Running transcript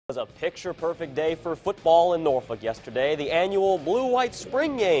It was a picture-perfect day for football in Norfolk yesterday, the annual Blue-White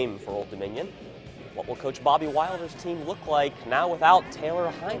Spring Game for Old Dominion. What will Coach Bobby Wilder's team look like now without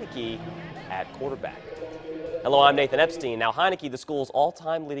Taylor Heineke at quarterback? Hello, I'm Nathan Epstein. Now, Heineke, the school's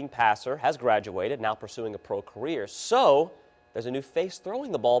all-time leading passer, has graduated, now pursuing a pro career. So, there's a new face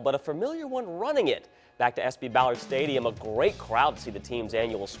throwing the ball, but a familiar one running it. Back to SB Ballard Stadium, a great crowd to see the team's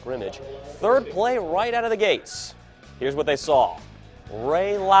annual scrimmage. Third play right out of the gates. Here's what they saw.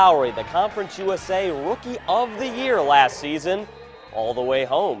 Lawry, the Conference USA Rookie of the Year last season, all the way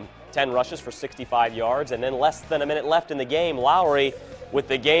home. 10 rushes for 65 yards, and then less than a minute left in the game. Lawry with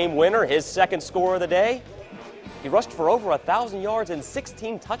the game winner, his second score of the day. He rushed for over 1,000 yards and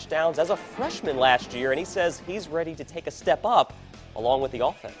 16 touchdowns as a freshman last year, and he says he's ready to take a step up along with the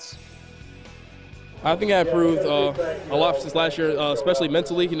offense. I think I improved a lot since last year, especially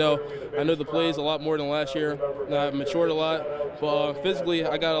mentally. I know the plays a lot more than last year. I've matured a lot, but physically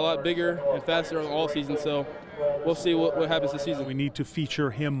I got a lot bigger and faster all season, so we'll see what happens this season. We need to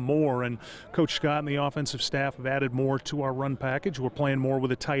feature him more, and Coach Scott and the offensive staff have added more to our run package. We're playing more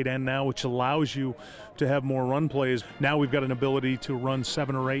with a tight end now, which allows you to have more run plays. Now we've got an ability to run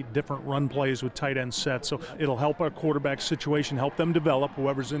 7 or 8 different run plays with tight end sets, so it'll help our quarterback situation, help them develop.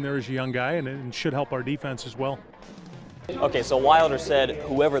 Whoever's in there is a young guy, and it should help our defense as well. Okay, so Wilder said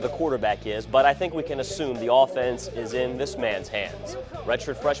whoever the quarterback is, but I think we can assume the offense is in this man's hands.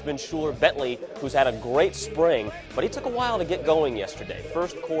 Redshirt freshman Schuler Bentley, who's had a great spring, but he took a while to get going yesterday.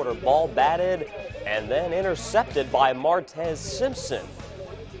 First quarter, ball batted and then intercepted by Martez Simpson.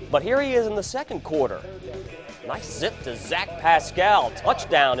 But here he is in the second quarter. Nice zip to Zach Pascal,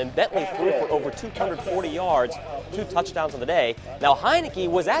 touchdown, and Bentley threw for over 240 yards, 2 touchdowns on the day. Now, Heineke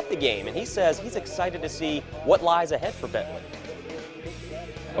was at the game, and he says he's excited to see what lies ahead for Bentley.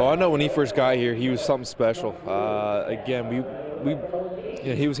 Oh, I know when he first got here, he was something special. Again,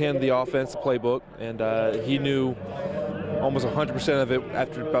 he was handed the offense, the playbook, and he knew almost 100% of it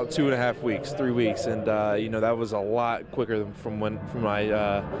after about 2.5 weeks, 3 weeks, and that was a lot quicker than from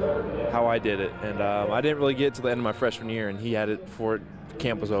how I did it. And I didn't really get to the end of my freshman year, and he had it before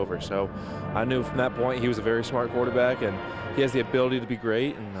camp was over. So I knew from that point he was a very smart quarterback, and he has the ability to be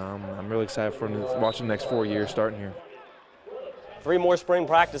great. And I'm really excited for him to watch the next 4 years starting here. 3 more spring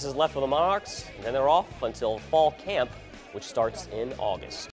practices left for the Monarchs, and then they're off until fall camp, which starts in August.